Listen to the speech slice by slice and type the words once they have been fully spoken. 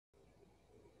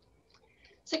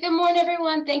So good morning,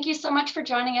 everyone. Thank you so much for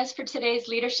joining us for today's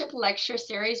Leadership Lecture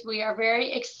Series. We are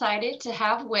very excited to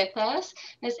have with us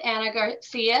Ms. Anna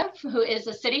Garcia, who is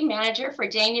the City Manager for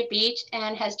Dania Beach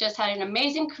and has just had an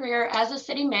amazing career as a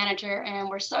City Manager. And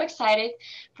we're so excited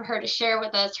for her to share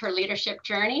with us her leadership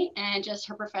journey and just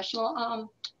her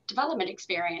professional development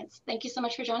experience. Thank you so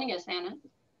much for joining us, Anna.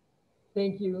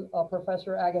 Thank you,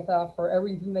 Professor Agatha, for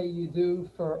everything that you do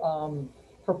for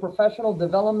professional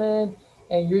development,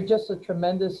 and you're just a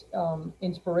tremendous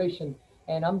inspiration.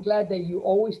 And I'm glad that you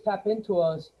always tap into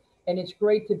us, and it's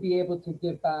great to be able to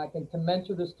give back and to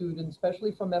mentor the students,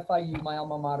 especially from FIU, my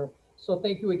alma mater. So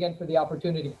thank you again for the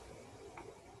opportunity.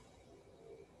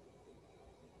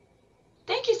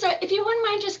 Thank you. So if you wouldn't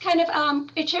mind just kind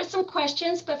of share some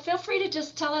questions, but feel free to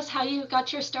just tell us how you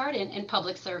got your start in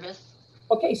public service.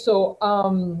 Okay, so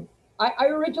I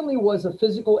originally was a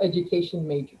physical education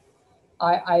major.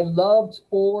 I loved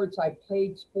sports. I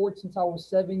played sports since I was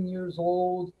 7 years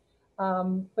old.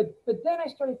 But then I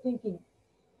started thinking,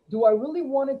 do I really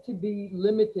want it to be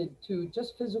limited to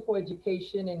just physical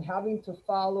education and having to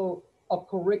follow a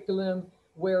curriculum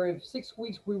where if 6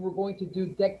 weeks we were going to do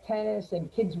deck tennis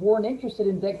and kids weren't interested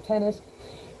in deck tennis?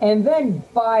 And then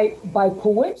by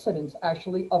coincidence,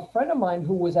 actually, a friend of mine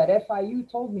who was at FIU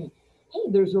told me, hey,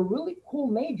 there's a really cool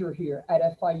major here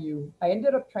at FIU. I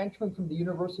ended up transferring from the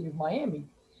University of Miami.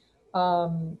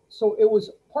 So it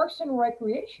was Parks and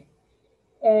Recreation.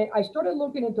 And I started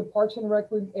looking into Parks and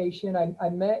Recreation. I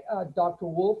met Dr.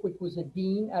 Wolf, which was a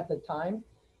dean at the time.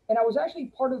 And I was actually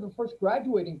part of the first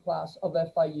graduating class of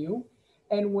FIU.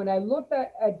 And when I looked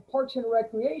at Parks and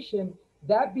Recreation,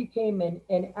 that became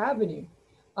an avenue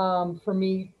for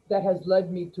me that has led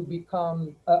me to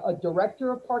become a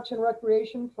director of Parks and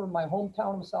Recreation for my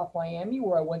hometown of South Miami,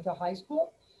 where I went to high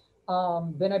school.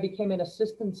 Then I became an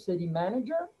assistant city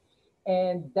manager.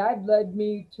 And that led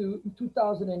me to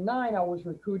 2009, I was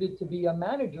recruited to be a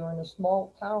manager in a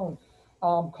small town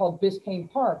called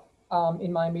Biscayne Park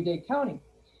in Miami-Dade County.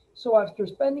 So after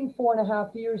spending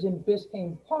 4.5 years in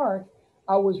Biscayne Park,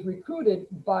 I was recruited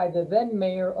by the then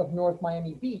mayor of North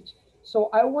Miami Beach.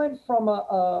 So I went from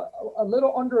a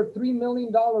little under a $3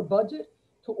 million budget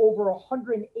to over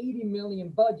 $180 million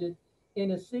budget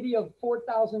in a city of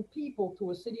 4,000 people to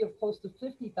a city of close to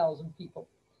 50,000 people.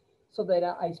 So that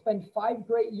I spent 5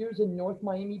 great years in North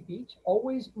Miami Beach.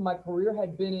 Always my career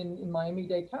had been in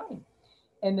Miami-Dade County.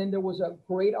 And then there was a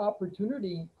great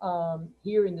opportunity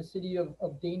here in the city of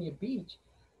Dania Beach,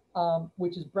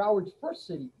 which is Broward's first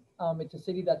city. It's a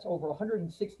city that's over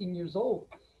 116 years old.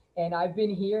 And I've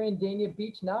been here in Dania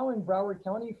Beach now in Broward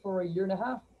County for 1.5 years.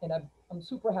 And I'm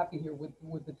super happy here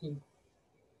with the team.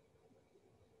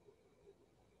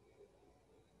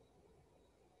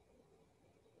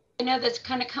 I know that's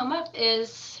kind of come up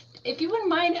is, if you wouldn't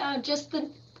mind, just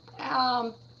the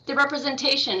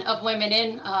representation of women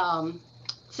in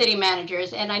city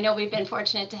managers. And I know we've been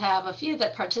fortunate to have a few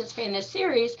that participate in this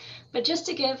series, but just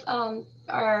to give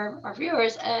our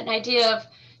viewers an idea of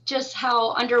just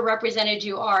how underrepresented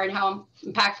you are and how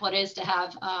impactful it is to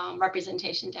have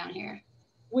representation down here.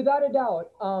 Without a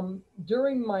doubt,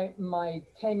 during my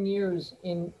 10 years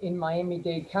in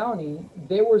Miami-Dade County,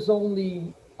 there was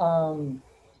only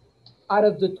out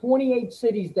of the 28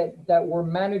 cities that were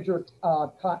manager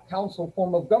council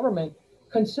form of government,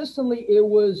 consistently it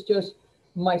was just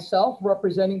myself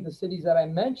representing the cities that I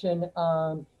mentioned,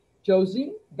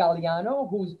 Josie Galliano,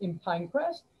 who's in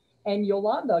Pinecrest, and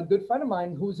Yolanda, a good friend of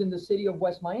mine, who's in the city of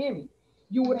West Miami.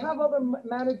 You would have other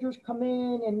managers come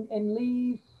in and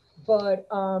leave, but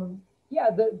yeah,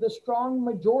 the strong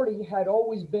majority had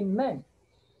always been men.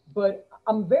 But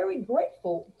I'm very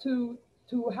grateful to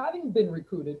having been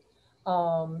recruited.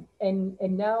 And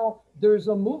now there's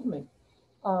a movement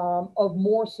of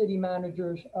more city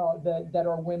managers that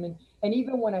are women. And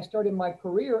even when I started my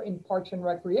career in Parks and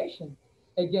Recreation,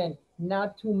 again,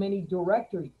 not too many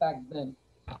directors back then.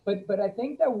 But I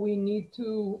think that we need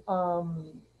to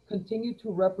continue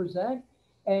to represent,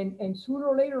 and sooner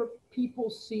or later people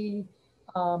see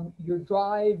your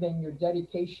drive and your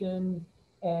dedication,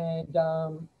 and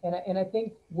I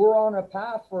think we're on a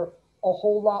path for a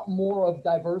whole lot more of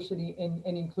diversity and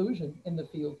inclusion in the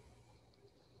field.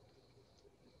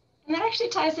 And that actually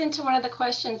ties into one of the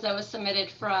questions that was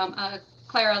submitted from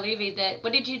Clara Levy, that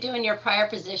what did you do in your prior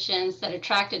positions that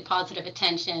attracted positive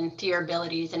attention to your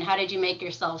abilities, and how did you make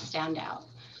yourself stand out?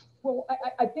 Well,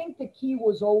 I think the key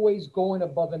was always going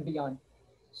above and beyond.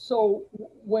 So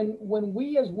when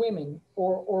we as women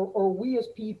or we as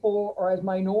people or as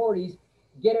minorities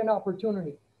get an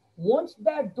opportunity, once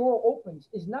that door opens,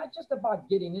 it's not just about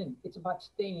getting in, it's about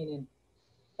staying in.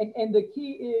 And the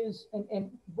key is, and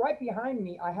right behind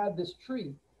me, I have this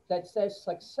tree that says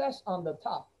success on the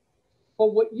top.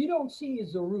 But what you don't see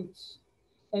is the roots.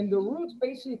 And the roots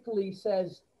basically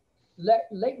says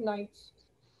late nights,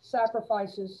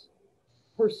 sacrifices,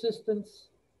 persistence.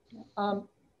 Um,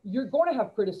 you're going to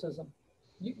have criticism.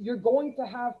 You're going to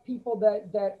have people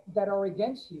that are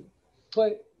against you.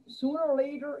 But sooner or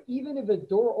later, even if a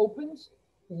door opens,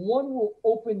 one will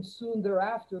open soon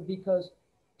thereafter because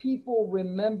people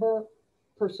remember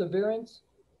perseverance,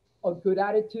 a good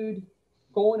attitude,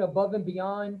 going above and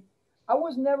beyond. I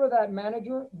was never that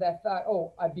manager that thought,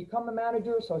 oh, I've become a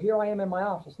manager, so here I am in my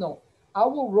office. No, I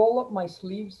will roll up my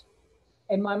sleeves.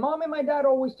 And my mom and my dad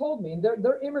always told me, and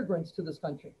they're immigrants to this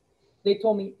country. They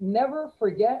told me, never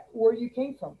forget where you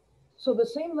came from. So the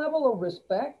same level of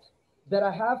respect that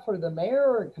I have for the mayor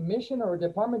or a commissioner or a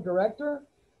department director,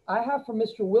 I have for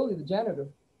Mr. Willie, the janitor.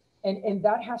 And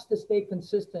that has to stay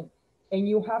consistent. And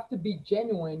you have to be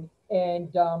genuine.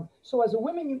 And so as a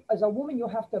woman, you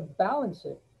have to balance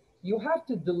it. You have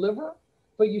to deliver,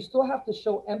 but you still have to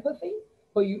show empathy,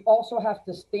 but you also have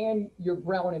to stand your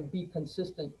ground and be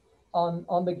consistent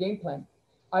on the game plan.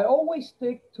 I always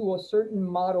stick to a certain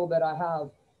motto that I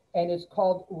have, and it's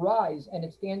called RISE, and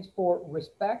it stands for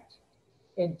respect,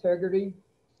 integrity,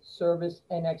 service,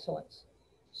 and excellence.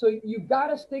 So you got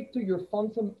to stick to your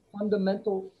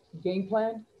fundamental game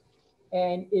plan.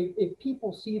 And if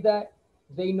people see that,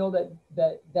 they know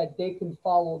that they can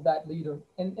follow that leader.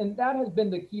 And that has been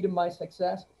the key to my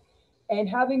success, and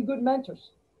having good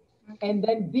mentors and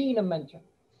then being a mentor.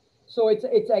 So it's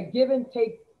a give and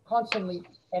take constantly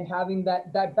and having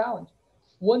that balance.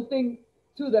 One thing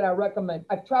too that I recommend,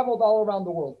 I've traveled all around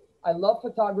the world. I love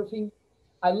photography.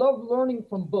 I love learning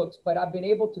from books, but I've been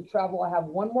able to travel. I have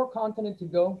one more continent to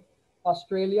go,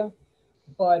 Australia.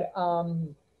 But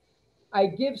I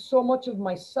give so much of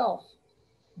myself,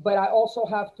 but I also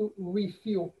have to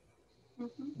refuel.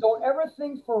 Don't ever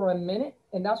think for a minute,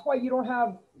 and that's why you don't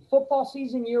have football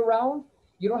season year round.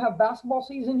 You don't have basketball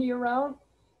season year round,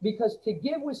 because to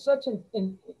give with such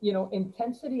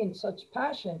intensity and such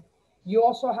passion, you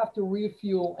also have to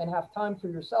refuel and have time for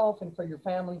yourself and for your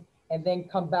family, and then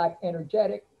come back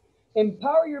energetic.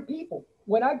 Empower your people.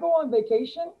 When I go on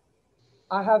vacation,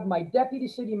 I have my deputy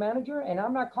city manager, and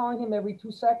I'm not calling him every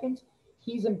 2 seconds.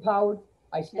 He's empowered.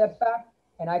 I step back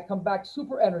and I come back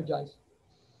super energized.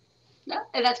 No,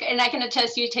 and that's good. And I can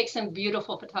attest you take some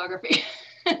beautiful photography.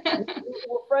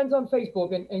 We're friends on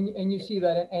Facebook, and you see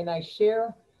that. And I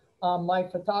share my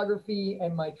photography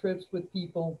and my trips with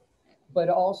people, but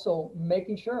also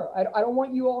making sure I don't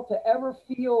want you all to ever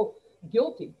feel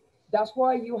guilty. That's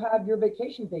why you have your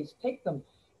vacation days. Take them,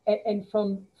 and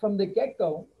from the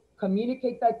get-go,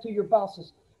 communicate that to your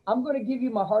bosses. I'm going to give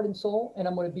you my heart and soul, and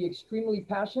I'm going to be extremely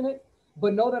passionate,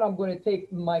 but know that I'm going to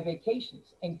take my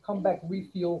vacations and come back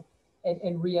refuel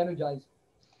and re-energize.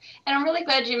 And I'm really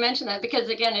glad you mentioned that, because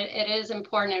again, it is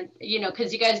important,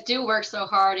 because you guys do work so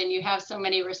hard and you have so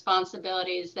many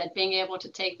responsibilities, that being able to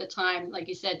take the time, like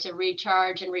you said, to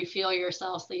recharge and refuel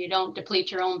yourself so you don't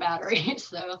deplete your own battery.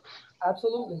 So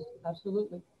absolutely,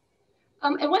 absolutely.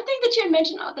 And one thing that you had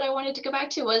mentioned that I wanted to go back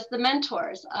to was the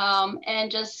mentors, and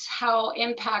just how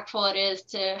impactful it is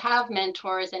to have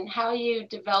mentors and how you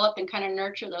develop and kind of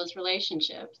nurture those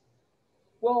relationships.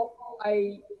 Well,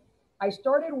 I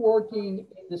started working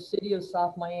in the city of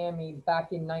South Miami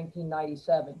back in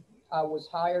 1997. I was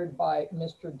hired by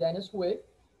Mr. Dennis Witt,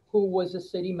 who was a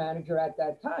city manager at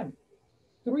that time.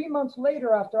 3 months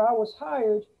later, after I was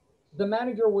hired, the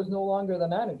manager was no longer the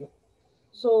manager.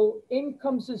 So in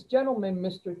comes this gentleman,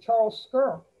 Mr. Charles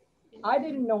Skur. I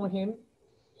didn't know him.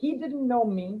 He didn't know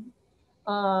me.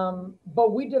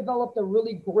 But we developed a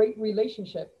really great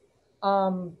relationship.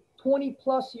 20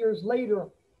 plus years later,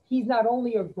 he's not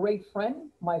only a great friend,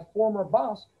 my former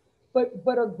boss, but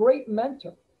a great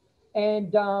mentor.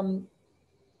 And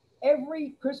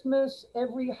every Christmas,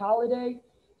 every holiday,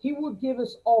 he would give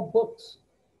us all books,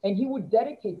 and he would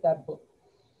dedicate that book.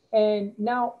 And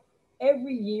now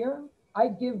every year I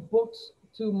give books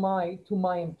to my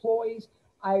employees.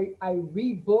 I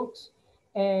read books,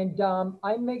 and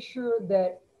I make sure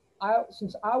that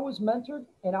since I was mentored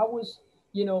and I was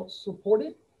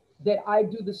supported, that I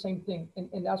do the same thing.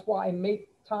 And that's why I make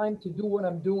time to do what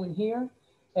I'm doing here,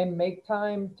 and make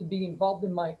time to be involved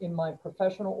in my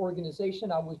professional organization.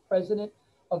 I was president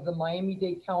of the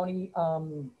Miami-Dade County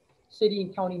City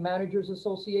and County Managers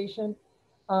Association.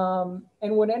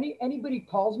 And when anybody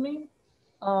calls me,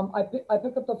 I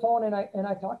pick up the phone and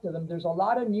I talk to them. There's a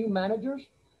lot of new managers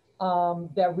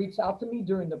that reach out to me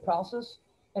during the process,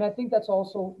 and I think that's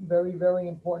also very, very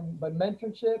important. But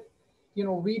mentorship,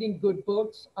 reading good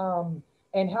books.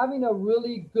 and having a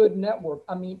really good network.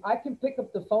 I mean, I can pick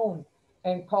up the phone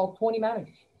and call 20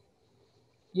 managers,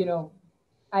 you know,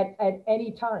 at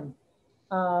any time.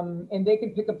 And they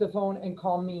can pick up the phone and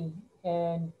call me.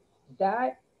 And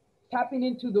that tapping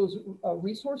into those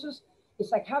resources,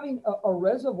 it's like having a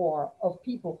reservoir of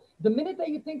people. The minute that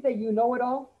you think that you know it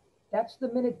all, that's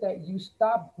the minute that you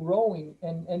stop growing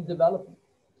and developing.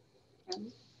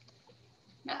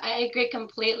 I agree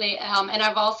completely. And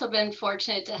I've also been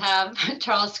fortunate to have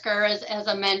Charles Skur as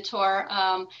a mentor.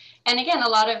 And again, a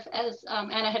lot of, as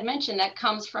Anna had mentioned, that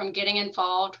comes from getting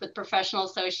involved with professional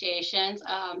associations.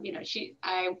 You know,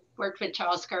 I worked with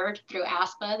Charles Skur through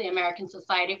ASPA, the American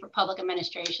Society for Public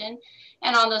Administration.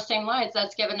 And on those same lines,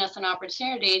 that's given us an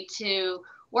opportunity to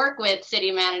work with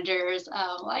city managers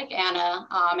like Anna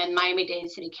and Miami-Dade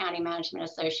City County Management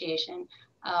Association.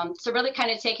 So really kind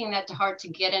of taking that to heart to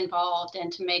get involved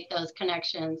and to make those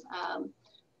connections,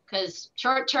 because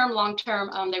short-term,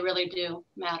 long-term, they really do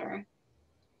matter.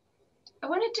 I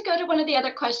wanted to go to one of the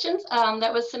other questions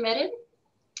that was submitted.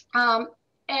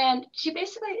 And she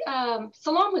basically,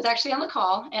 Salome was actually on the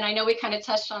call, and I know we kind of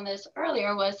touched on this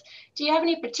earlier, was, do you have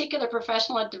any particular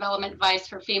professional development advice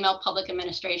for female public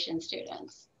administration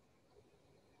students?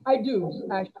 I do,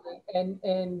 actually.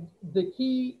 And the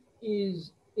key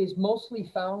is mostly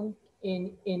found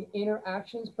in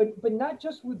interactions, but not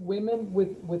just with women,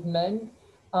 with men.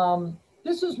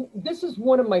 This is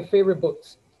one of my favorite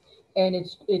books, and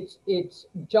it's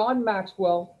John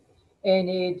Maxwell, and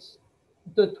it's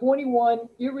the 21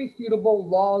 Irrefutable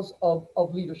Laws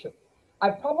of Leadership.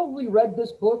 I've probably read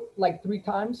this book like 3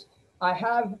 times. I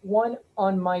have one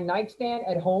on my nightstand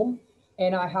at home,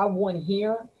 and I have one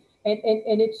here, and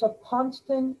it's a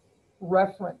constant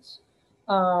reference.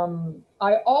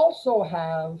 I also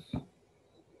have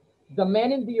The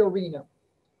Man in the Arena.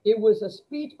 It was a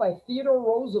speech by Theodore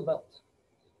Roosevelt.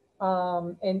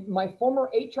 And my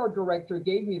former HR director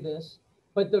gave me this,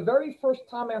 but the very first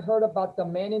time I heard about The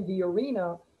Man in the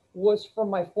Arena was from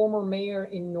my former mayor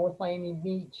in North Miami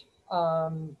Beach,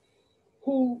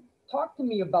 who talked to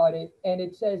me about it. And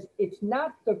it says, it's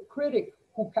not the critic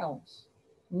who counts,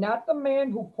 not the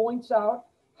man who points out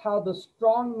how the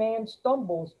strong man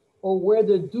stumbles, or where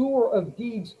the doer of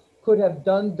deeds could have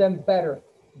done them better.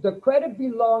 The credit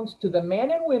belongs to the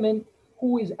man and women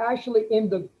who is actually in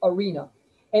the arena.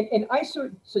 And I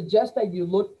suggest that you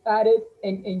look at it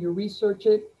and you research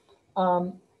it.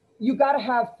 You got to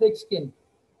have thick skin.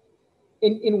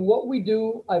 In what we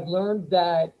do, I've learned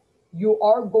that you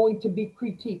are going to be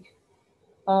critiqued.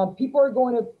 People are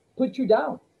going to put you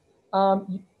down.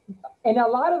 And a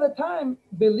lot of the time,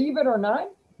 believe it or not,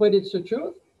 but it's the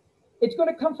truth, it's going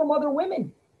to come from other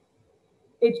women.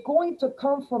 It's going to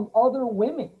come from other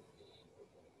women.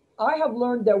 I have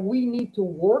learned that we need to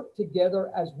work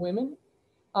together as women.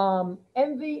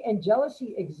 Envy and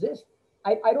jealousy exist.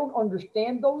 I don't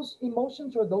understand those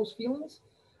emotions or those feelings.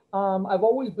 I've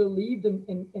always believed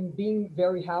in being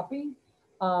very happy.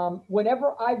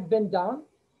 Whenever I've been down,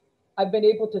 I've been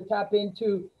able to tap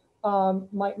into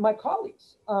my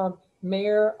colleagues.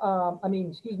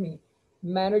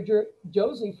 Manager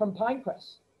Josie from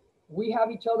Pinecrest. We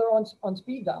have each other on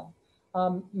speed dial.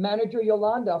 Manager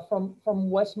Yolanda from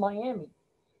West Miami.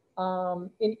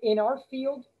 In our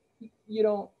field, you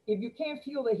know, if you can't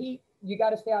feel the heat, you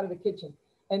got to stay out of the kitchen.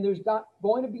 And there's not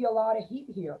going to be a lot of heat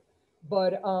here.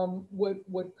 But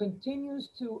what continues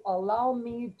to allow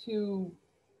me to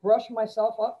brush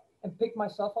myself up and pick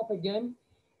myself up again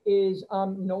is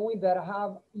knowing that I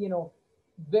have, you know,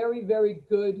 very, very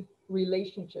good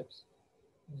relationships.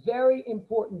 Very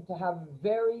important to have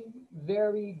very,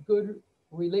 very good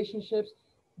relationships,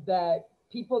 that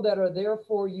people that are there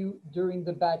for you during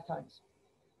the bad times.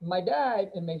 My dad,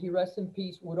 and may he rest in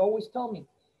peace, would always tell me,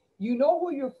 you know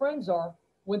who your friends are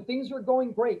when things are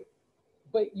going great,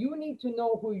 but you need to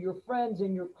know who your friends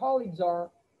and your colleagues are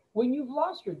when you've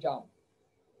lost your job,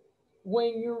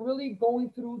 when you're really going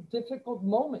through difficult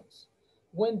moments,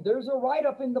 when there's a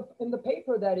write-up in the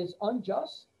paper that is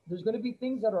unjust. There's going to be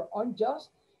things that are unjust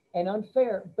and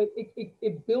unfair, but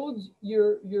it builds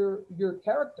your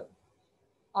character.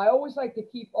 I always like to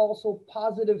keep also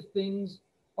positive things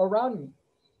around me.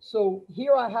 So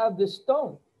here I have this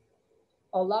stone.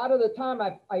 A lot of the time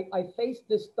I face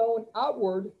this stone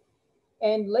outward,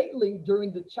 and lately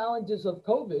during the challenges of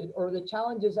COVID or the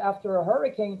challenges after a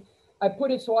hurricane, I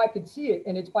put it so I could see it.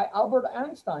 And it's by Albert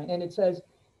Einstein, and it says,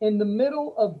 in the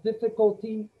middle of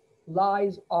difficulty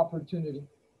lies opportunity.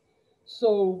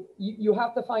 So you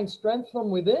have to find strength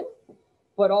from within,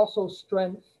 but also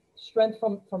strength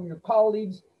from your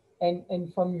colleagues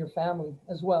and from your family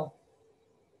as well.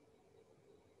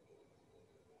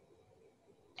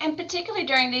 And particularly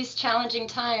during these challenging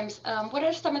times, what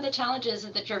are some of the challenges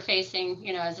that you're facing,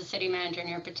 as a city manager in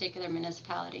your particular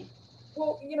municipality?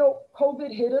 Well,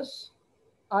 COVID hit us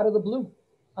out of the blue.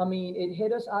 I mean, it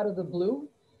hit us out of the blue.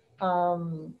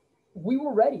 Um, we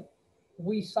were ready.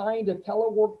 We signed a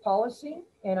telework policy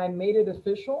and I made it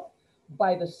official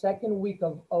by the second week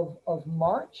of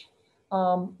March.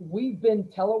 We've been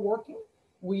teleworking.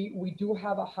 We do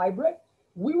have a hybrid.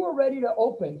 We were ready to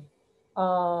open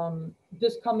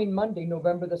this coming Monday,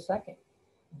 November the 2nd.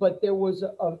 But there was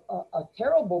a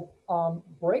terrible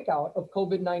breakout of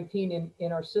COVID-19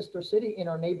 in our sister city, in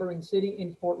our neighboring city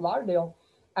in Fort Lauderdale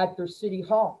at their city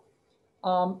hall.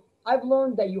 I've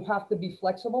learned that you have to be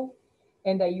flexible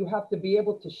and that you have to be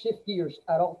able to shift gears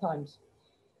at all times.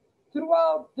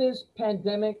 Throughout this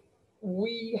pandemic,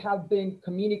 we have been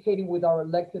communicating with our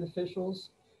elected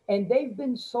officials, and they've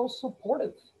been so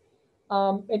supportive.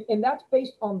 And that's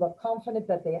based on the confidence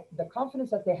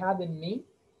that they have in me,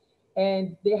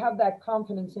 and they have that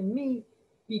confidence in me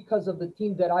because of the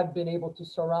team that I've been able to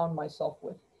surround myself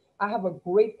with. I have a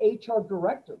great HR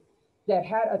director that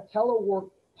had a telework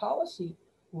policy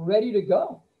ready to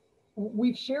go.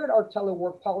 We've shared our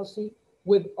telework policy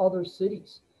with other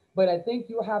cities, but I think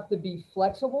you have to be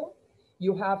flexible.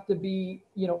 You have to be,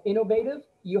 innovative.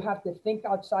 You have to think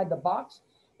outside the box,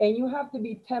 and you have to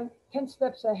be 10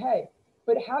 steps ahead.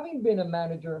 But having been a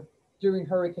manager during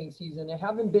hurricane season and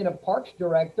having been a parks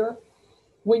director,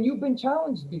 when you've been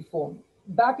challenged before,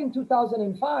 back in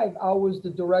 2005, I was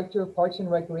the director of Parks and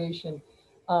Recreation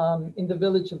in the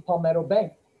village of Palmetto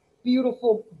Bay.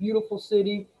 Beautiful, beautiful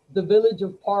city, the village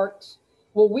of parks.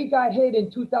 Well, we got hit in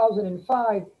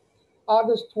 2005,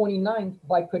 August 29th,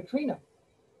 by Katrina.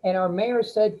 And our mayor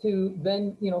said to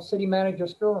then, city manager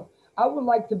Skir, I would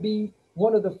like to be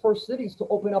one of the first cities to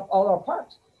open up all our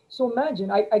parks. So imagine,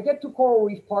 I get to Coral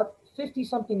Reef Park, 50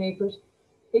 something acres.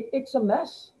 It's a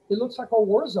mess. It looks like a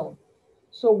war zone.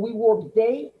 So we work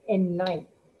day and night,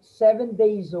 7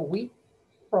 days a week,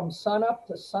 from sunup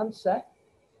to sunset.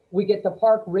 We get the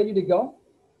park ready to go.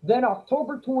 Then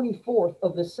October 24th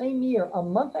of the same year, a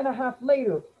month and a half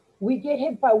later, we get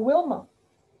hit by Wilma.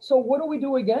 So what do we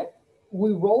do again?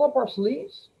 We roll up our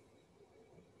sleeves.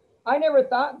 I never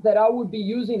thought that I would be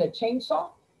using a chainsaw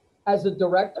as a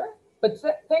director, but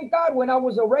thank God when I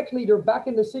was a rec leader back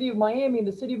in the city of Miami, in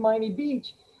the city of Miami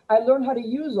Beach, I learned how to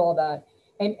use all that.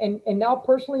 And now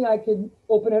personally, I can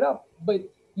open it up. But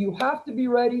you have to be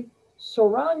ready.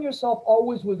 Surround yourself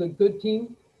always with a good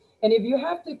team. And if you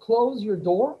have to close your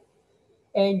door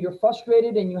and you're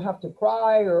frustrated and you have to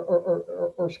cry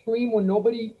or scream when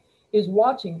nobody is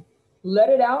watching, let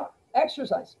it out.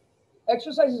 Exercise.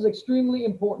 Exercise is extremely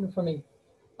important for me.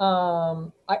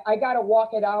 I got to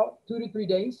walk it out 2 to 3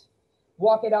 days,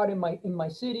 walk it out in my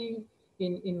city,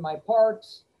 in my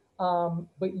parks.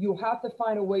 But you have to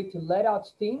find a way to let out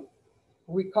steam,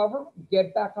 recover,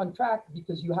 get back on track,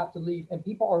 because you have to leave and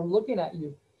people are looking at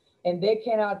you and they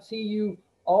cannot see you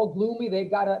all gloomy. They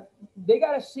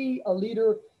gotta see a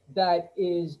leader that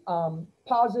is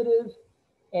positive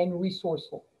and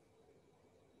resourceful.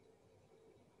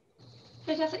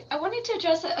 Fantastic. I wanted to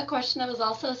address a question that was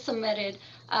also submitted.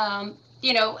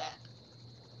 You know,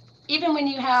 even when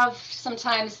you have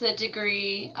sometimes the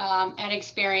degree and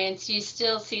experience, you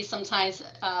still see sometimes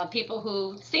people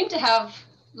who seem to have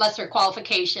lesser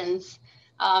qualifications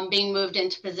being moved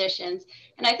into positions.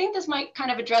 And I think this might kind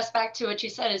of address back to what you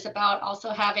said, is about also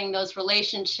having those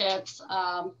relationships,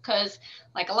 because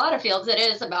like a lot of fields, it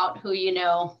is about who you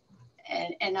know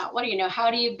and not what do you know.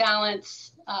 How do you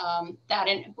balance that?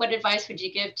 And what advice would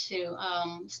you give to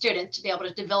students to be able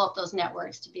to develop those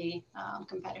networks to be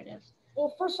competitive?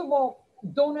 Well, first of all,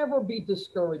 don't ever be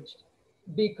discouraged,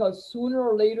 because sooner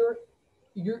or later,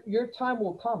 your time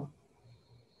will come.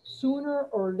 Sooner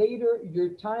or later, your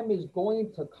time is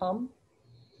going to come.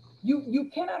 You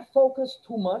cannot focus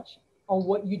too much on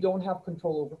what you don't have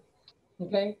control over.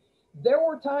 Okay. There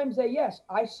were times that, yes,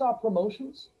 I saw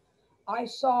promotions. I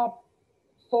saw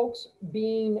folks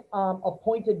being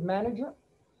appointed manager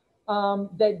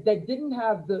that didn't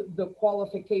have the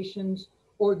qualifications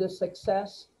or the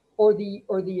success or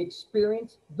the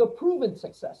experience, the proven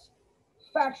success,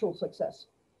 factual success.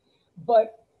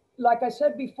 But like I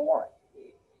said before,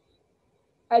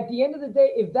 at the end of the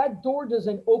day, if that door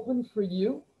doesn't open for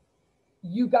you,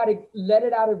 you got to let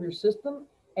it out of your system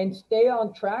and stay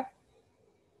on track.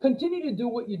 Continue to do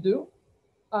what you do.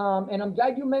 And I'm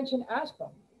glad you mentioned ASPA.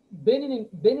 Been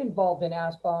involved in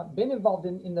ASPA, been involved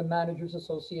in the Managers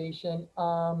Association.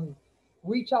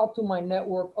 Reach out to my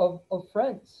network of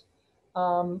friends.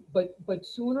 But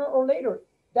sooner or later,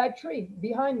 that tree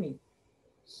behind me,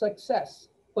 success.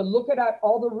 But look at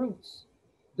all the roots.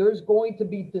 There's going to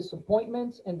be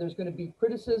disappointments and there's going to be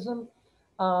criticism,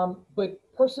 but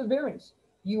perseverance.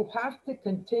 You have to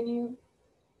continue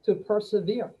to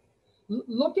persevere.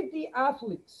 Look at the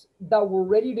athletes that were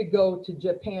ready to go to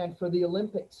Japan for the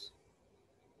Olympics.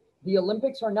 The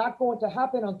Olympics are not going to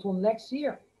happen until next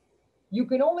year. You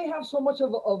can only have so much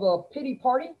of a pity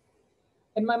party.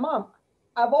 And my mom,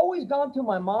 I've always gone to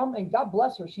my mom, and God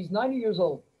bless her, she's 90 years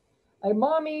old. Hey,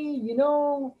 mommy,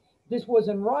 this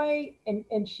wasn't right.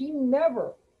 And she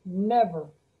never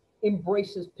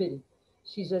embraces pity.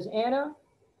 She says, Anna,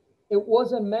 it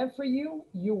wasn't meant for you.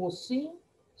 You will see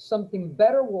something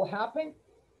better will happen.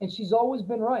 And she's always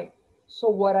been right. So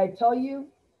what I tell you,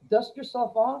 dust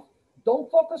yourself off.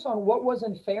 Don't focus on what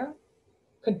wasn't fair.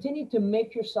 Continue to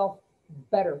make yourself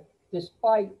better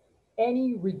despite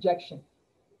any rejection.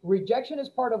 Rejection is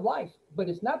part of life, but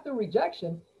it's not the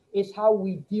rejection, it's how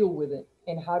we deal with it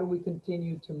and how do we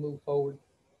continue to move forward.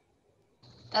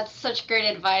 That's such great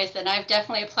advice, and I've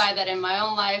definitely applied that in my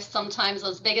own life. Sometimes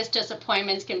those biggest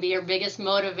disappointments can be your biggest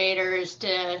motivators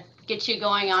to get you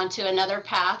going on to another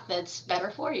path that's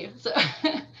better for you. So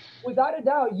Without a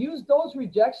doubt, use those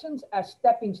rejections as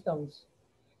stepping stones.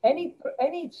 Any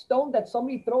stone that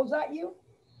somebody throws at you,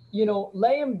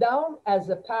 lay them down as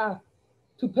a path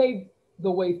to pave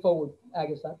the way forward,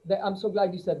 Agatha. I'm so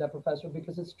glad you said that, Professor,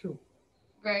 because it's true.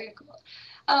 Very cool.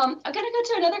 I'm going to go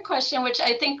to another question, which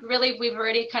I think really we've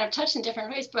already kind of touched in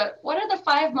different ways, but what are the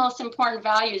 5 most important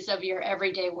values of your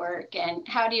everyday work and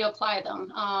how do you apply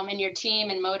them in your team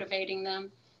and motivating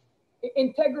them?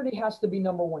 Integrity has to be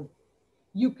number one.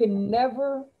 You can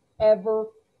never, ever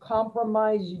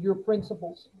compromise your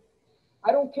principles.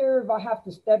 I don't care if I have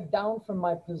to step down from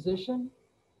my position,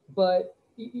 but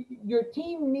your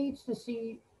team needs to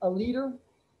see a leader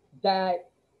that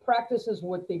practices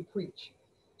what they preach.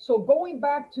 So going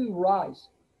back to RISE,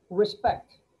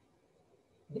 respect.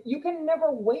 You can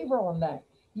never waver on that.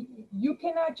 You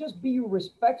cannot just be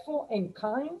respectful and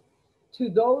kind to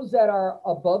those that are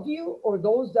above you or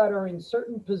those that are in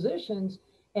certain positions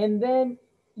and then,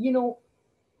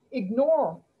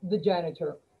 ignore the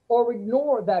janitor or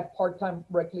ignore that part-time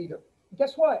rec leader.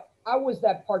 Guess what? I was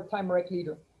that part-time rec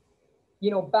leader,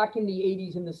 back in the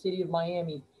 80s in the city of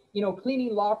Miami,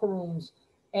 cleaning locker rooms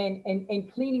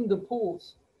and cleaning the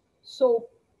pools. So,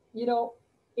 in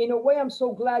a way, I'm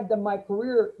so glad that my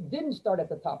career didn't start at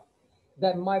the top,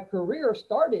 that my career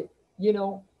started,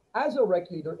 as a rec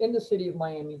leader in the city of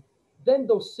Miami, then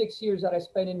those 6 years that I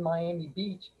spent in Miami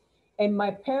Beach, and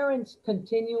my parents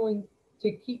continuing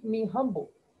to keep me humble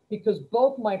because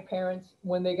both my parents,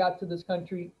 when they got to this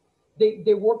country,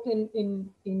 they worked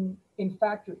in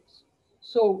factories.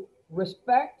 So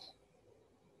respect,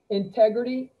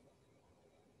 integrity,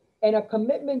 and a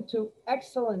commitment to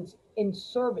excellence in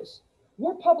service.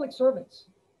 We're public servants.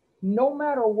 No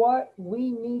matter what, we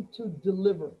need to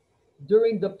deliver.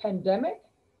 During the pandemic,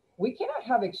 we cannot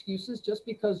have excuses just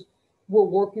because we're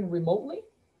working remotely.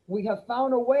 We have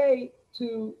found a way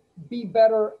to be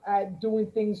better at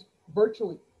doing things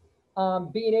virtually.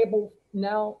 Being able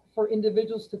now for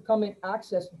individuals to come and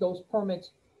access those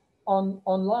permits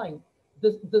online.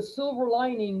 The silver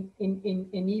lining in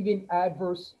even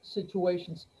adverse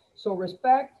situations. So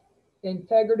respect,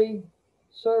 integrity,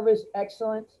 service,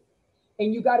 excellence,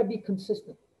 and you got to be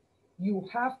consistent. You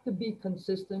have to be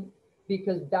consistent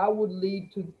because that would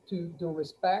lead to the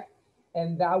respect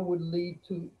and that would lead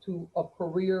to a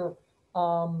career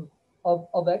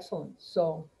of excellence.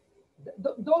 So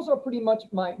those are pretty much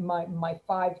my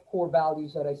 5 core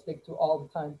values that I stick to all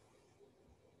the time.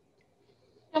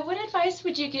 Now, what advice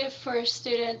would you give for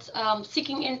students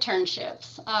seeking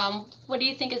internships? What do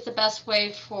you think is the best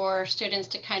way for students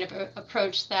to kind of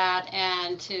approach that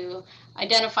and to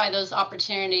identify those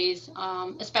opportunities,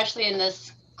 especially in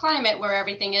this climate where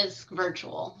everything is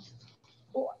virtual?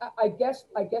 Well, I guess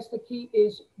the key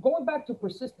is going back to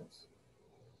persistence.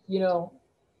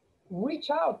 Reach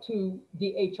out to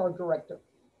the HR director.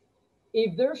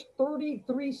 If there's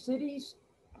 33 cities,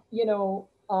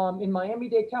 in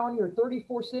Miami-Dade County or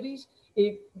 34 cities,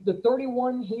 if the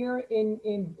 31 here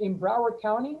in Broward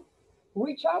County,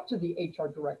 reach out to the HR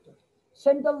director.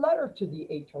 Send a letter to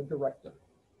the HR director.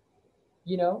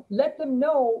 Let them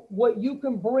know what you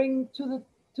can bring to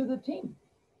the team.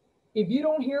 If you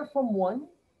don't hear from one,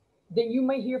 then you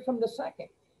may hear from the second.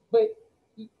 But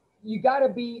you got to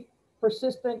be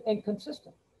persistent and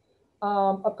consistent.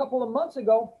 A couple of months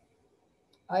ago,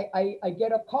 I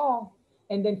get a call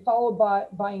and then followed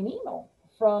by an email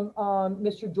from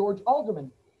Mr. George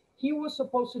Alderman. He was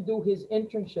supposed to do his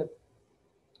internship.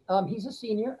 He's a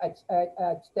senior at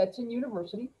Stetson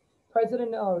University,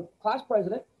 class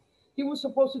president. He was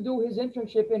supposed to do his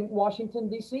internship in Washington,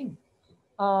 D.C.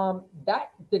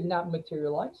 That did not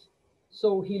materialize.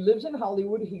 So he lives in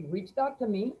Hollywood. He reached out to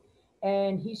me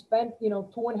and he spent,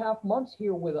 2.5 months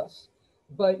here with us.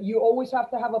 But you always have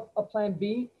to have a plan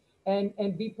B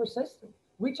and be persistent.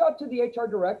 Reach out to the HR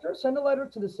director, send a letter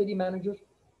to the city managers.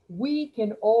 We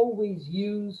can always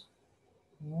use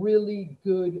really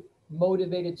good,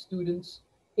 motivated students.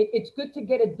 It's good to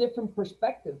get a different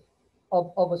perspective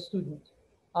of a student.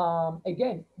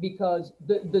 Again, because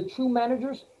the true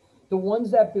managers, the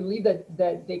ones that believe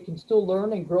that they can still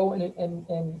learn and grow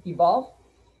and evolve,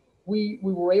 we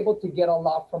were able to get a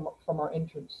lot from our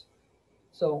interns.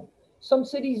 So some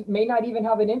cities may not even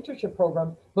have an internship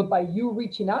program, but by you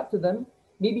reaching out to them,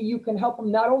 maybe you can help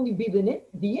them not only be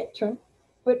the intern,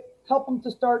 but help them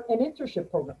to start an internship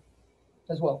program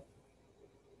as well.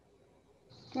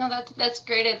 No, that's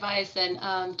great advice, and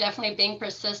definitely being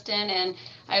persistent. And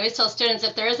I always tell students,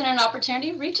 if there isn't an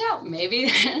opportunity, reach out.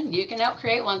 Maybe you can help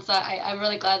create one. So I'm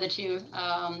really glad that you,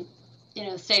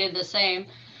 stated the same.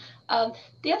 Um,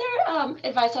 the other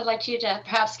advice I'd like you to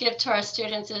perhaps give to our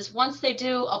students is once they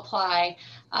do apply,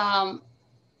 um,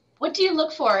 what do you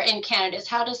look for in candidates?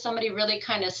 How does somebody really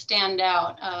kind of stand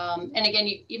out? And again,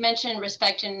 you mentioned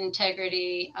respect and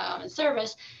integrity and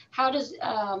service. How does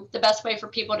the best way for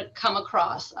people to come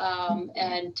across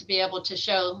and to be able to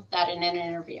show that in an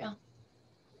interview?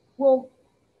 Well,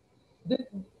 the,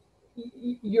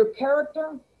 your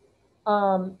character,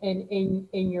 and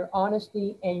your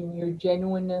honesty and your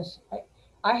genuineness.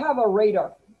 I have a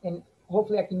radar, and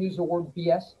hopefully I can use the word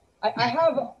BS. I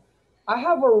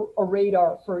have a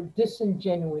radar for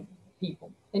disingenuine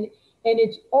people, and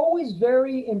it's always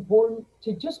very important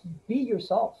to just be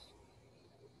yourself.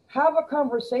 Have a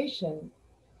conversation,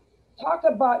 talk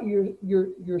about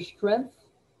your strength,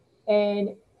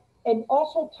 and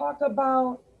also talk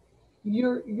about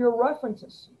your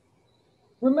references.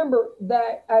 Remember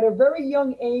that at a very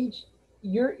young age,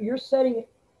 you're setting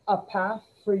a path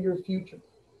for your future.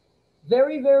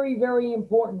 Very, very, very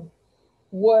important.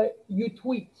 What you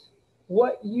tweet,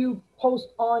 what you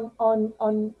post on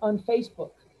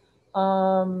Facebook,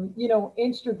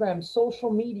 Instagram, social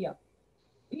media.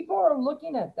 People are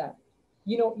looking at that.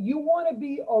 You want to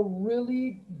be a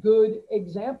really good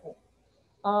example.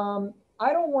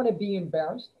 I don't want to be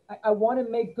embarrassed. I want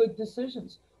to make good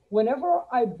decisions. Whenever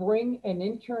I bring an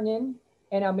intern in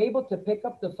and I'm able to pick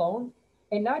up the phone,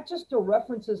 and not just the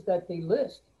references that they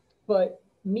list, but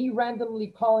me randomly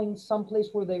calling someplace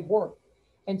where they work,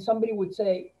 and somebody would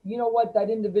say, you know what, that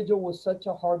individual was such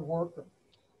a hard worker.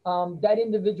 That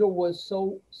individual was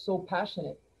so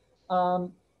passionate.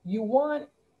 Um, you want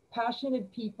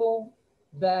passionate people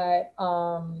that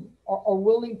are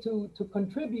willing to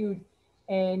contribute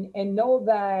and know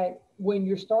that when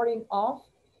you're starting off,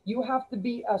 you have to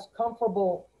be as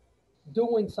comfortable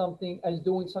doing something as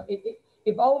doing something.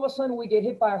 If all of a sudden we get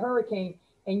hit by a hurricane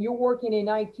and you're working in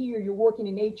IT or you're working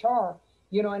in HR,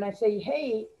 and I say,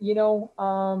 hey,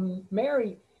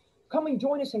 Mary, come and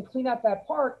join us and clean out that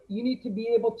park. You need to be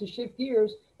able to shift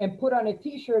gears and put on a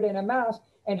t-shirt and a mask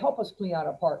and help us clean out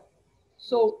a park.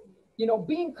 So,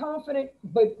 being confident,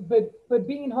 but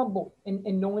being humble and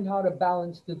knowing how to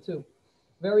balance the two.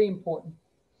 Very important.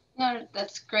 No,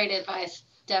 that's great advice,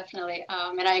 definitely.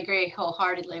 And I agree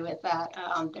wholeheartedly with that.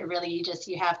 That really,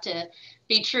 you have to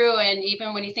be true. And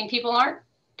even when you think people aren't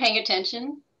paying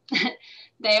attention,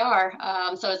 they are.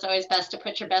 So it's always best to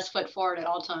put your best foot forward at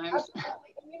all times.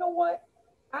 Absolutely. And you know what?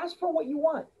 Ask for what you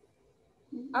want.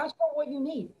 Ask for what you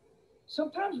need.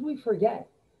 Sometimes we forget.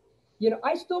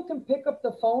 I still can pick up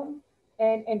the phone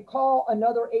and call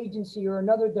another agency or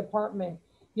another department.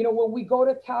 When we go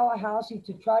to Tallahassee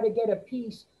to try to get a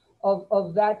piece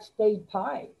of that state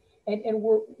pie, and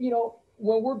we're,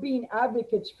 when we're being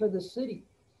advocates for the city,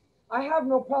 I have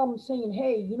no problem saying,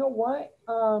 hey, you know what,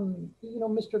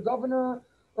 Mr. Governor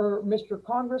or Mr.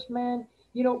 Congressman,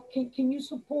 can you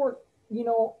support,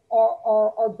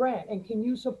 our grant, and can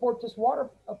you support this water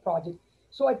project?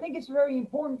 So I think it's very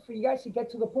important for you guys to get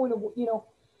to the point of,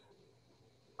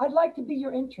 I'd like to be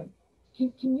your intern.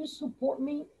 Can you support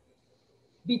me?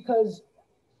 Because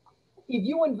if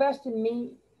you invest in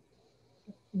me,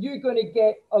 you're going to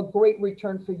get a great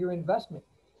return for your investment.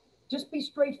 Just be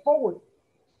straightforward.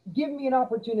 Give me an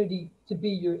opportunity to be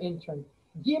your intern.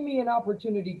 Give me an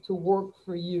opportunity to work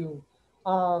for you,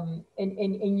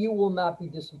 and you will not be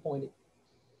disappointed.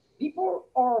 People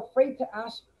are afraid to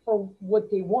ask for what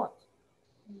they want.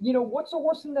 What's the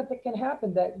worst thing that can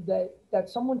happen? That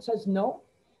someone says no,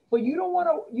 but you don't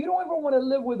ever want to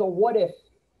live with a what if.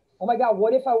 Oh my God,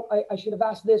 what if I should have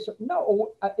asked this?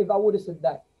 No, if I would have said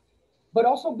that. But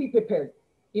also be prepared.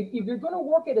 If you're going to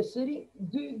work at a city,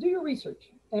 do your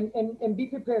research and be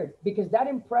prepared, because that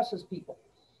impresses people.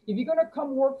 If you're going to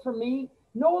come work for me,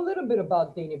 know a little bit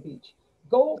about Dana Beach.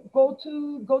 Go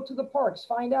to the parks,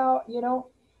 find out,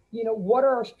 what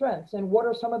are our strengths and what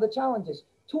are some of the challenges.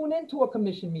 Tune into a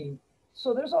commission meeting.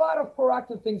 So there's a lot of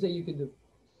proactive things that you can do.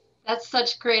 That's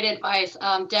such great advice.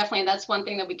 Definitely, that's one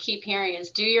thing that we keep hearing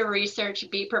is do your research,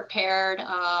 be prepared,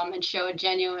 and show a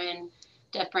genuine,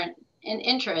 different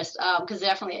interest, because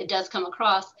definitely it does come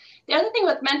across. The other thing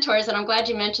with mentors, and I'm glad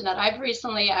you mentioned that,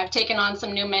 I've taken on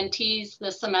some new mentees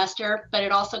this semester, but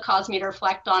it also caused me to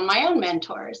reflect on my own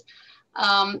mentors.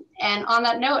 And on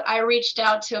that note, I reached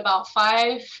out to about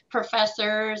 5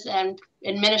 professors and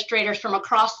administrators from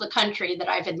across the country that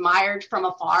I've admired from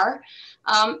afar,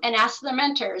 and asked their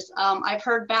mentors. I've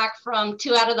heard back from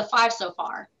 2 out of the 5 so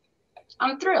far.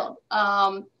 I'm thrilled.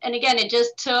 And again, it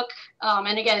just took,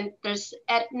 and again,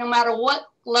 no matter what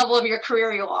level of your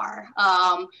career you are,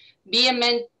 be a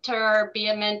mentor, be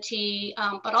a mentee,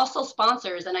 but also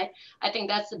sponsors. And I think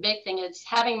that's the big thing. It's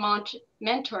having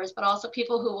mentors, but also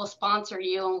people who will sponsor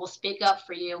you and will speak up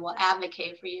for you, will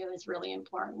advocate for you is really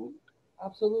important.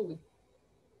 Absolutely.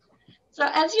 So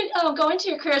as you go into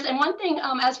your careers, and one thing,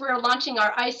 as we're launching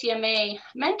our ICMA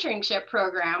mentorship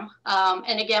program,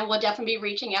 and again, we'll definitely be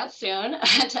reaching out soon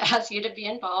to ask you to be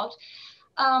involved.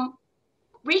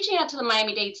 Reaching out to the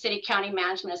Miami-Dade City County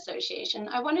Management Association,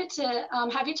 I wanted to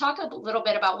have you talk a little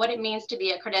bit about what it means to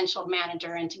be a credentialed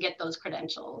manager and to get those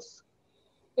credentials.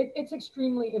 It's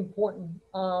extremely important,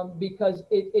 because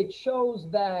it shows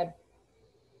that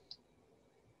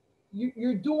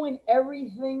you're doing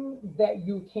everything that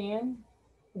you can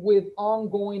with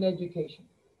ongoing education.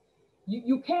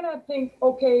 You cannot think,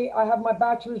 okay, I have my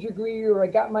bachelor's degree or I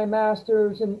got my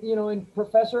master's, and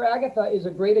Professor Agatha is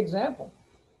a great example.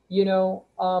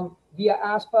 Via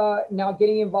ASPA, now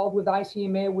getting involved with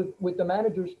ICMA, with the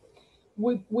managers.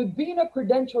 With being a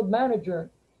credentialed manager,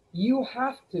 you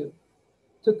have to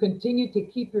continue to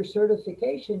keep your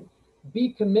certification, be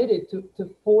committed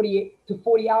to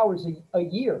 40 hours a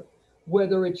year.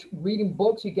 Whether it's reading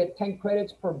books, you get 10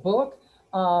 credits per book,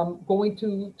 going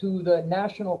to the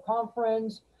national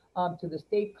conference, to the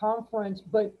state conference,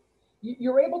 but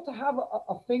you're able to have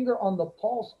a finger on the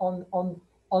pulse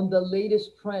on the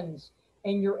latest trends,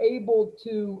 and you're able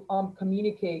to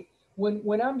communicate.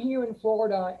 When I'm here in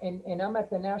Florida and I'm at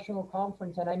the national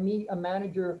conference and I meet a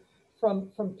manager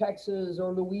from Texas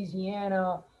or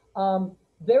Louisiana,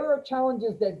 there are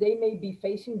challenges that they may be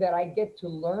facing that I get to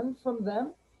learn from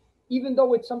them, even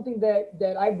though it's something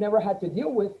that I've never had to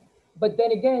deal with. But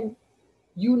then again,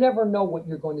 you never know what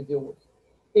you're going to deal with.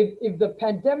 If the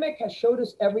pandemic has showed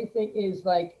us everything is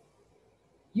like,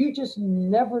 you just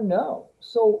never know.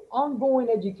 So ongoing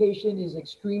education is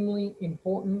extremely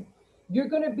important. You're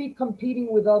going to be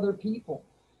competing with other people.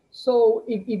 So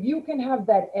if you can have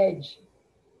that edge,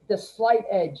 the slight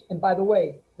edge, and by the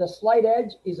way, the slight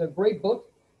edge is a great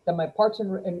book that my Parks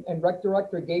and Rec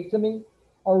director gave to me,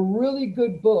 a really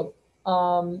good book,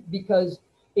 because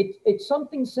it's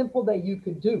something simple that you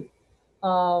could do,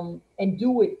 and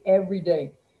do it every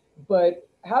day. But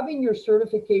having your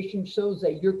certification shows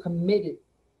that you're committed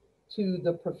to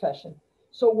the profession.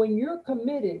 So when you're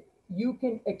committed, you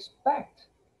can expect,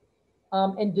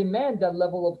 and demand that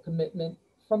level of commitment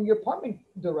from your department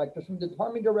directors,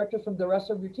 from the rest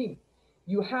of your team.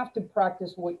 You have to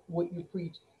practice what you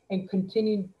preach and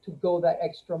continue to go that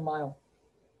extra mile.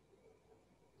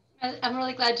 I'm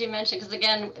really glad you mentioned, because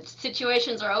again,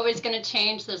 situations are always going to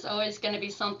change. There's always going to be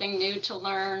something new to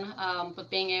learn, but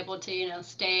being able to,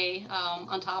 stay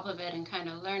on top of it and kind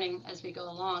of learning as we go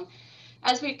along.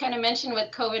 As we kind of mentioned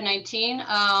with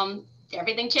COVID-19,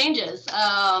 everything changes,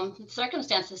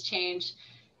 circumstances change.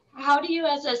 How do you,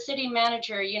 as a city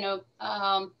manager,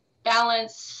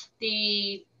 balance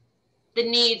the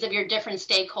needs of your different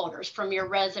stakeholders, from your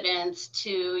residents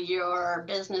to your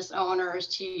business owners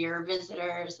to your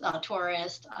visitors,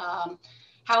 tourists?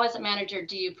 How, as a manager,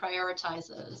 do you prioritize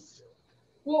those?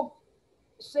 Well,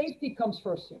 safety comes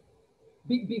first here.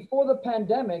 Before the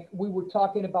pandemic, we were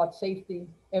talking about safety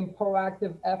and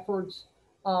proactive efforts,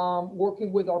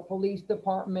 working with our police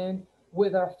department,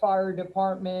 with our fire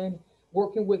department,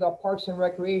 working with our Parks and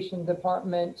Recreation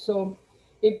department. So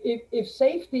if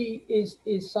safety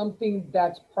is something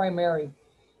that's primary,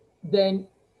 then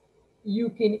you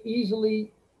can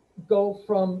easily go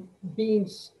from being,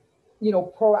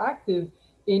 proactive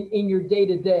in your day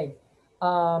to day.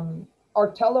 Our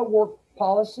telework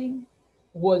policy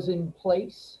was in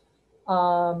place,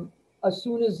 as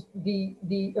soon as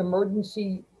the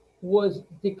emergency was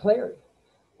declared.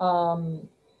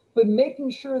 But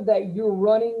making sure that you're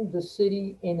running the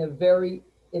city in a very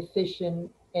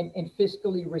efficient and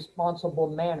fiscally responsible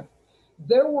manner.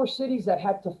 There were cities that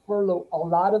had to furlough a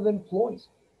lot of employees.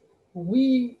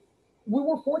 We we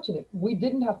were fortunate. We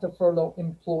didn't have to furlough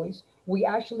employees. We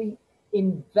actually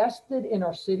invested in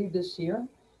our city this year.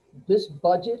 This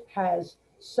budget has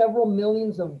several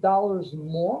millions of dollars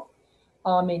more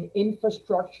in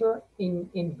infrastructure, in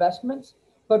investments.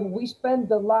 But we spent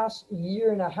the last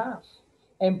year and a half,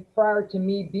 and prior to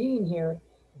me being here,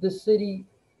 the city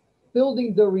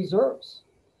building the reserves.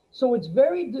 So it's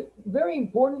very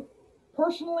important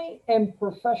personally and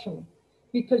professionally,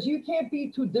 because you can't be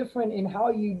too different in how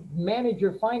you manage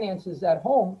your finances at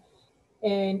home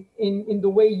and in the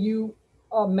way you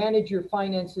manage your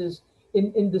finances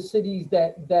in the cities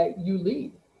that you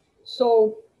lead.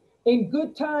 So in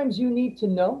good times, you need to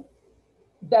know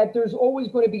that there's always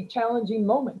going to be challenging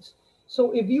moments.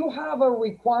 So if you have a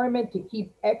requirement to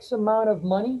keep X amount of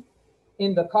money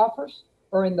in the coffers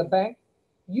or in the bank,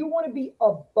 you want to be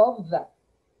above that.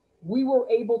 We were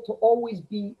able to always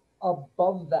be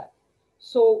above that.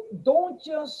 So don't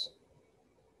just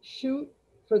shoot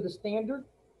for the standard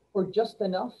or just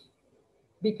enough,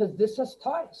 because this has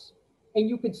taught us. And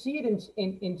you can see it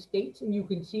in states, and you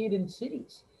can see it in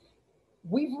cities.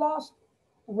 We've lost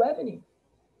revenue.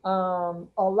 A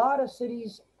lot of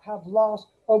cities have lost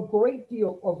a great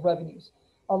deal of revenues.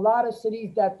 A lot of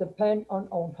cities that depend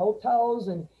on hotels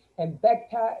and bed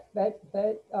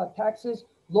taxes,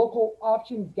 local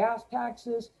option gas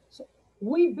taxes. So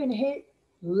we've been hit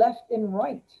left and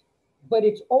right, but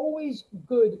it's always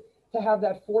good to have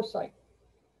that foresight.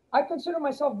 I consider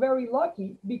myself very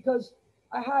lucky because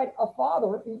I had a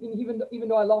father, even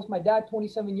though I lost my dad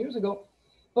 27 years ago,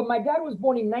 but my dad was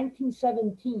born in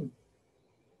 1917,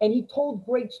 and he told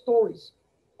great stories.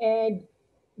 And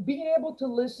being able to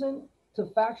listen to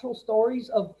factual stories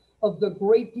of the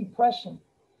Great Depression,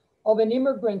 of an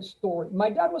immigrant story. My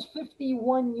dad was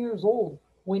 51 years old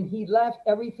when he left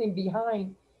everything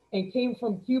behind and came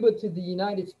from Cuba to the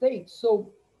United States.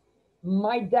 So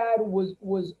my dad was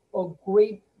a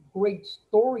great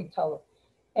storyteller.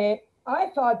 And I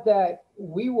thought that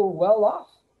we were well off.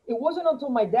 It wasn't until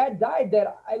my dad died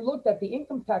that I looked at the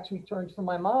income tax returns from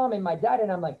my mom and my dad,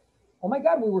 and I'm like, oh my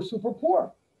God, we were super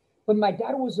poor. But my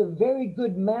dad was a very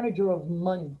good manager of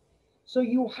money. So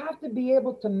you have to be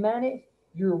able to manage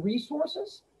your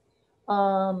resources.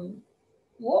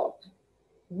 Look,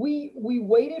 we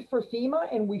waited for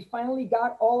FEMA, and we finally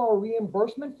got all our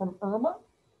reimbursement from Irma.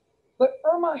 But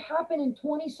Irma happened in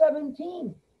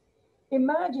 2017.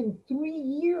 Imagine 3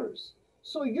 years.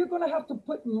 So you're going to have to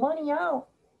put money out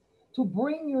to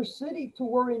bring your city to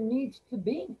where it needs to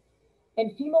be.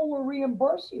 And FEMA will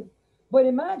reimburse you. But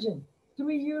imagine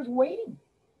 3 years waiting.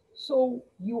 So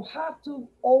you have to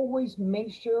always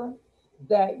make sure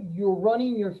that you're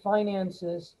running your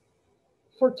finances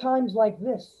for times like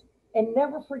this. And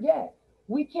never forget,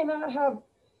 we cannot have,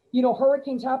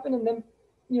 hurricanes happen and then,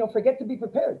 forget to be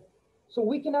prepared. So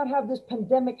we cannot have this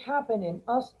pandemic happen and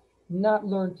us not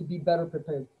learn to be better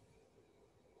prepared.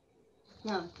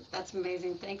 No, that's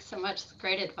amazing. Thanks so much.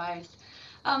 Great advice.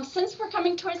 Since we're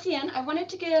coming towards the end, I wanted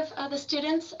to give the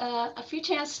students a few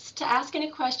chances to ask any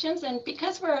questions. And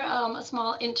because we're a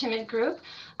small, intimate group,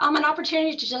 an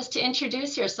opportunity to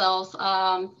introduce yourselves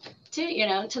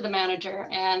to the manager.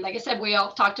 And like I said, we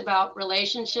all talked about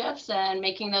relationships and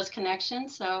making those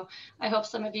connections. So I hope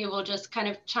some of you will just kind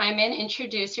of chime in,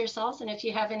 introduce yourselves, and if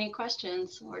you have any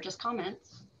questions or just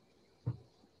comments.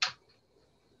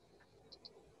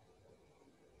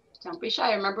 Don't be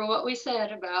shy. Remember what we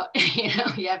said about,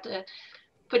 you have to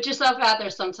put yourself out there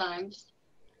sometimes.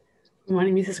 Good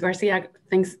morning, Mrs. Garcia.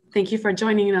 Thank you for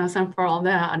joining us and for all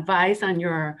the advice and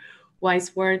your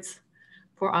wise words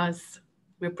for us.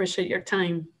 We appreciate your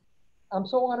time. I'm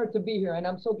so honored to be here, and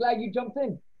I'm so glad you jumped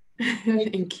in.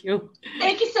 Thank you.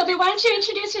 Thank you, Sylvia. Why don't you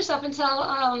introduce yourself and tell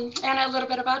Anna a little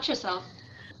bit about yourself?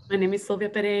 My name is Sylvia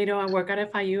Pereiro. I work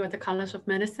at FIU at the College of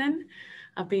Medicine.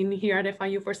 I've been here at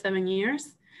FIU for 7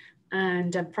 years.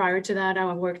 And prior to that,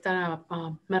 I worked at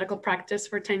a medical practice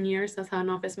for 10 years as an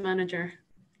office manager.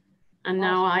 And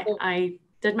now I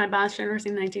did my bachelor's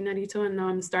in 1992, and now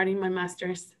I'm starting my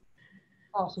master's.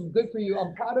 Awesome. Good for you.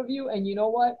 I'm proud of you. And you know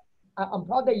what? I'm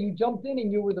proud that you jumped in and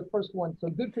you were the first one. So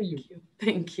good for you.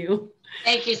 Thank you.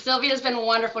 Thank you. Sylvia's been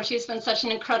wonderful. She's been such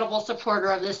an incredible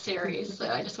supporter of this series. So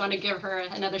I just want to give her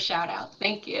another shout out.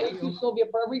 Thank you. Thank you, Sylvia,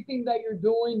 for everything that you're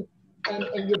doing.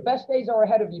 And your best days are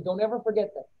ahead of you. Don't ever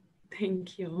forget that.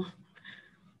 Thank you.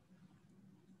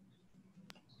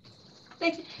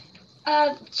 Thanks.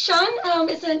 Sean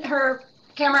isn't her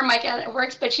camera mic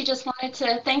works, but she just wanted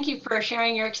to thank you for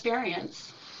sharing your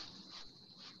experience.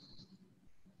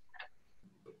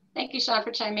 Thank you, Sean,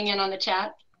 for chiming in on the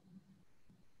chat.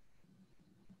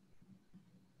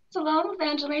 Salome,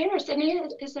 Evangeline, or Sydney,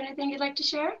 is there anything you'd like to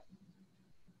share?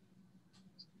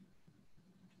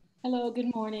 Hello,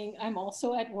 good morning. I'm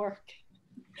also at work.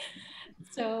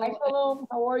 So, hi, Salome,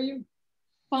 how are you?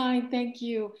 Fine, thank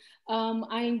you.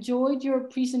 I enjoyed your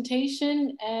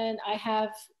presentation, and I have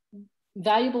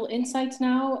valuable insights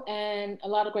now and a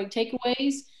lot of great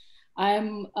takeaways.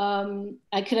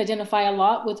 I could identify a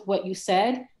lot with what you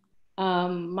said.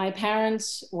 My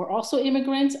parents were also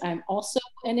immigrants. I'm also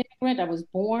an immigrant. I was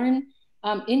born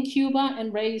in Cuba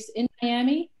and raised in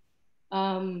Miami.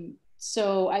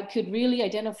 So I could really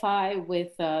identify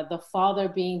with the father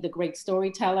being the great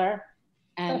storyteller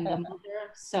and the mother.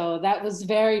 So that was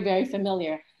very, very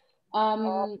familiar.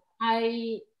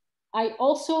 I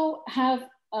also have,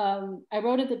 I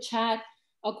wrote in the chat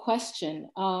a question.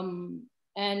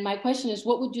 And my question is,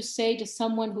 what would you say to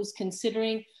someone who's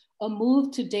considering a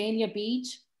move to Dania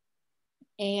Beach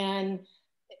and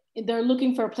they're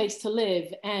looking for a place to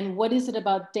live? And what is it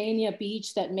about Dania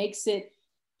Beach that makes it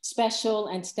special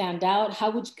and stand out? How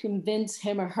would you convince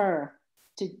him or her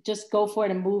to just go for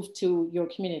it and move to your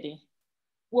community?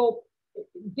 Well,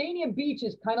 Dania Beach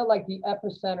is kind of like the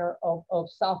epicenter of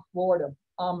South Florida.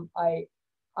 I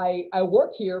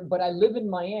work here, but I live in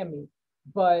Miami.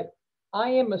 But I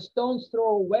am a stone's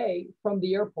throw away from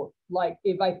the airport. Like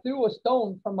if I threw a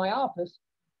stone from my office,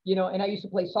 you know, and I used to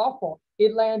play softball,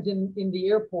 it lands in the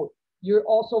airport. You're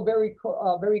also very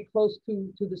close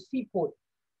to the seaport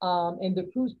and the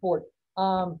cruise port.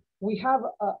 We have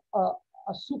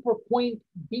a super quaint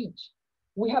beach.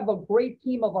 We have a great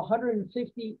team of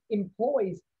 150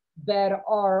 employees that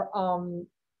are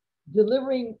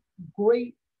delivering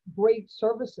great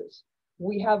services.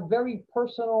 We have very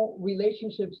personal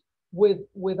relationships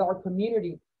with our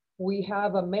community. We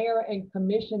have a mayor and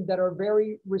commission that are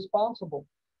very responsible.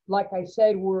 Like I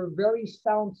said, we're a very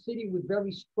sound city with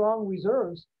very strong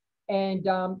reserves, and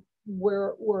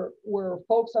where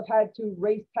folks have had to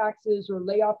raise taxes or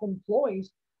lay off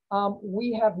employees,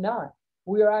 we have not.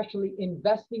 We are actually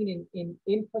investing in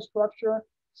infrastructure,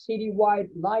 citywide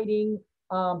lighting,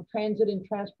 transit and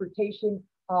transportation,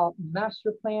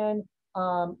 master plan,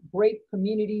 great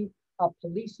community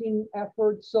policing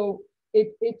efforts. So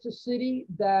it's a city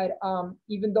that,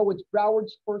 even though it's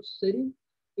Broward's first city,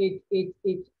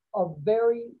 it's a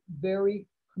very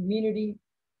community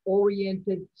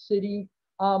oriented city.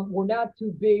 We're not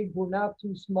too big, we're not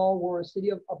too small. We're a city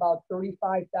of about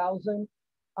 35,000.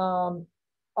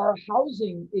 Our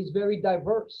housing is very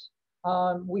diverse.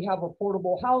 We have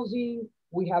affordable housing,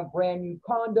 we have brand new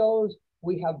condos,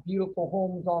 we have beautiful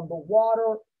homes on the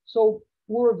water. So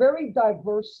we're a very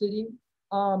diverse city.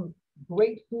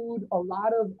 Great food, a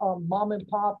lot of mom and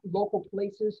pop local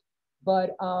places.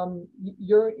 But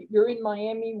you're in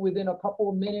Miami within a couple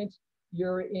of minutes.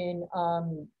 You're in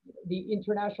the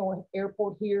international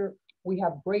airport here. We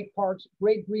have great parks,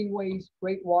 great greenways,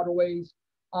 great waterways.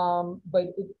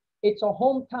 But it's a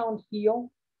hometown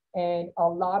feel and a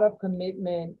lot of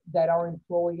commitment that our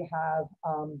employees have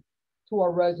to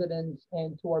our residents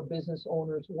and to our business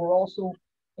owners. We're also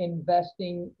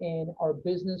investing in our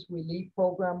business relief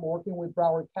program, working with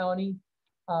Broward County.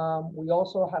 We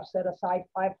also have set aside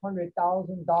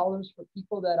 $500,000 for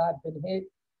people that have been hit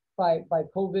by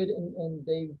COVID and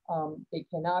they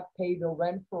cannot pay their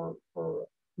rent for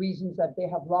reasons that they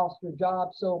have lost their job.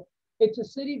 So it's a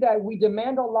city that we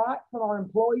demand a lot from our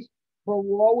employees, but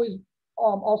we're always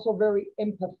also very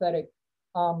empathetic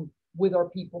with our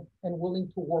people and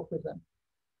willing to work with them.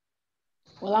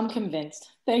 Well, I'm convinced.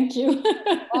 Thank you.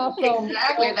 Awesome.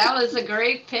 Exactly. That was a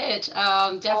great pitch.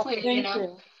 Definitely,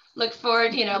 look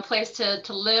forward, a place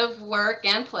to live, work,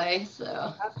 and play.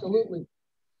 So absolutely.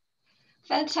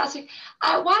 Fantastic.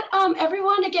 I want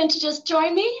everyone again to just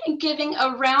join me in giving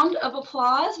a round of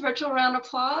applause, virtual round of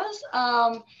applause.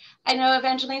 I know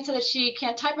Evangeline said that she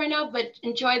can't type right now, but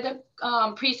enjoy the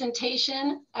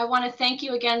presentation. I want to thank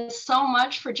you again so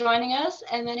much for joining us.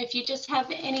 And then if you just have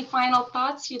any final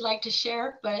thoughts you'd like to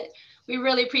share, but we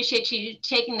really appreciate you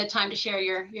taking the time to share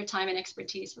your time and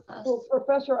expertise with us. Well,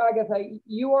 Professor Agatha,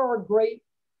 you are a great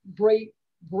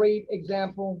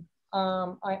example.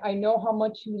 I know how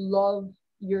much you love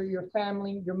your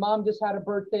family. Your mom just had a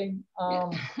birthday.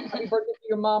 Happy birthday to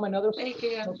your mom, another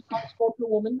Scorpio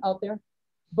woman out there.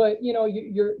 But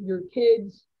your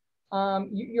kids,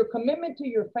 your commitment to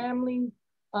your family,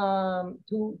 to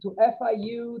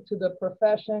FIU, to the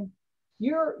profession,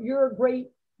 you're a great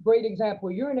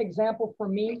example. You're an example for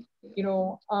me,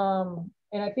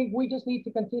 and I think we just need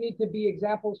to continue to be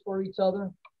examples for each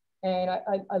other. And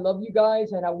I love you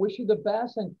guys, and I wish you the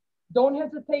best. And don't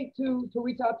hesitate to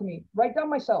reach out to me. Write down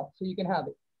my cell so you can have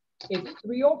it. It's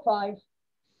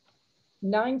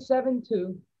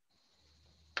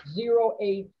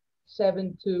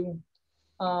 305-972-0872.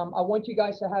 I want you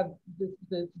guys to have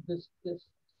this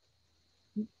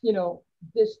you know,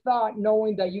 this thought,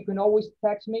 knowing that you can always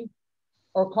text me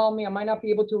or call me. I might not be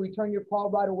able to return your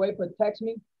call right away, but text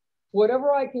me.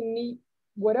 Whatever I can need,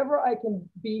 whatever I can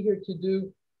be here to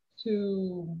do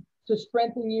to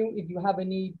strengthen you if you have a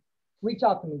need, reach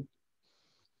out to me.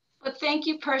 Well, thank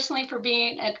you personally for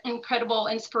being an incredible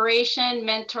inspiration,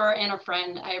 mentor, and a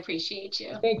friend. I appreciate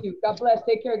you. Thank you. God bless.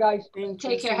 Take care, guys.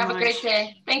 Take care. Have a great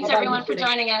day. Thanks, Bye-bye. everyone, for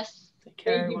joining us. Take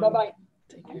care. Thank you. Bye-bye.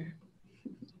 Take care.